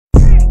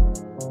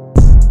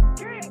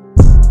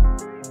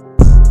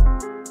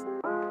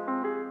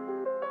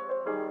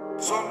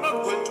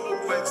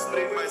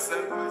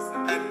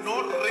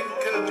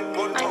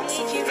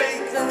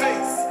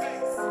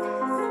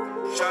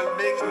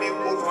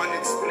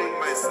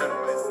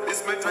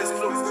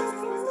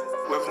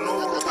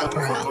I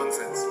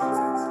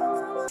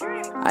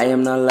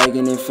am not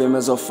liking any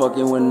females or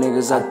fucking with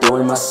niggas, I do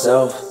it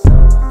myself.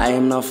 I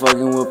am not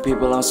fucking with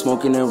people, I'm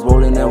smoking and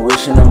rolling and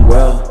wishing them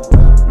well.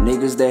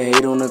 Niggas that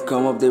hate on the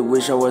come up, they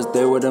wish I was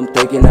there with them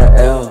taking a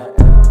L.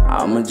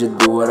 I'ma just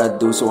do what I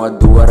do, so I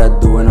do what I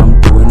do and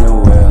I'm doing it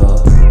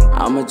well.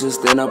 I'ma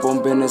just stand up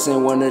on business,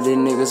 ain't one of these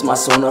niggas, my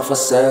soul not for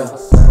sale.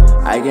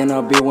 I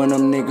cannot be one of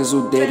them niggas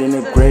who dead in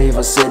the grave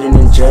or sitting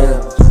in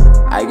jail.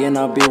 I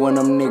cannot be one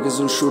of them niggas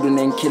who shooting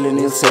and killing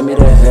and send me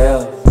to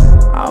hell.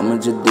 I'ma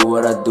just do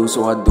what I do,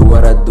 so I do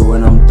what I do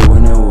and I'm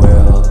doing it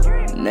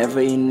well.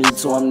 Never in need,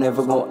 so I'm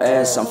never gon'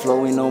 ask. I'm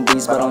flowing on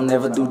beats, but I'll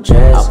never do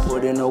jazz. I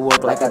put in the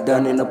work like I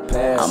done in the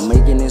past. I'm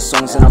making these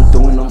songs and I'm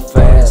doing them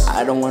fast.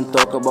 I don't wanna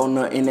talk about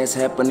nothing that's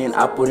happening.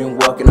 I put in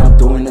work and I'm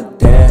doing the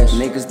dash.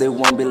 Niggas, they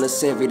want be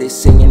savvy, they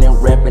singing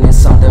and rapping and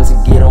sometimes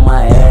they get on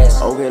my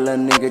ass. Okay,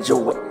 little nigga,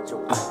 Joe,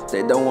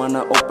 they don't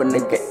wanna open the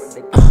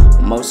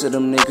gate. Most of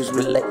them niggas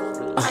relate.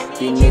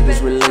 These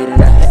niggas related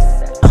to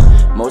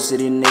hate. Most of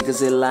these niggas,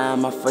 they lie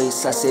in my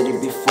face. I said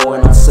it before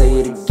and I'll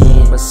say it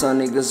again. But some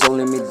niggas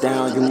holding me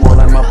down. You more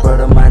like my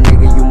brother, my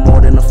nigga, you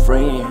more than a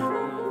friend.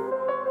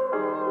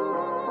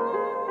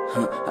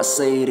 I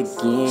say it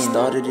again.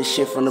 Started this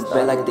shit from the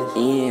back like the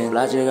end.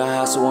 Logic got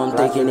high, so I'm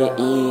taking it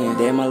in.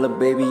 Damn, my little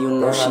baby, you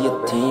know she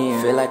a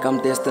 10. Feel like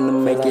I'm destined to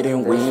make it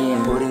and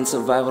win. Put in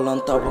survival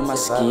on top of my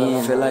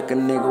skin. Feel like a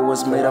nigga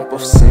was made up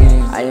of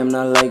sin. I am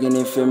not liking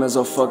any females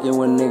or fucking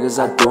with niggas,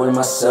 I do it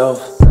myself.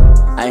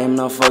 I am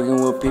not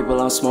fucking with people,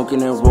 I'm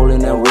smoking and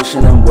rolling and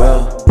wishing them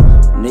well.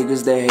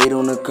 Niggas that hate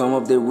on the come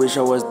up, they wish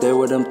I was there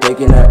with them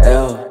taking a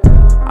L.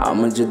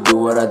 I'ma just do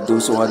what I do,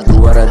 so I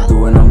do what I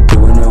do and I'm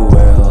doing it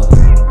well.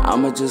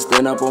 I'ma just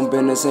stand up on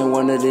business, ain't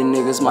one of these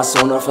niggas, my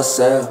soul not for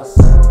sale.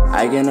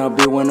 I cannot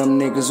be one of them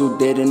niggas who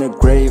dead in the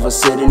grave or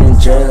sitting in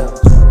jail.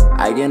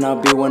 I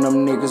cannot be one of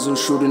them niggas who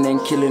shooting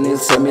and killing and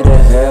send me to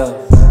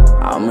hell.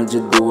 I'ma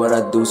just do what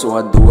I do, so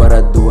I do what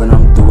I do and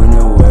I'm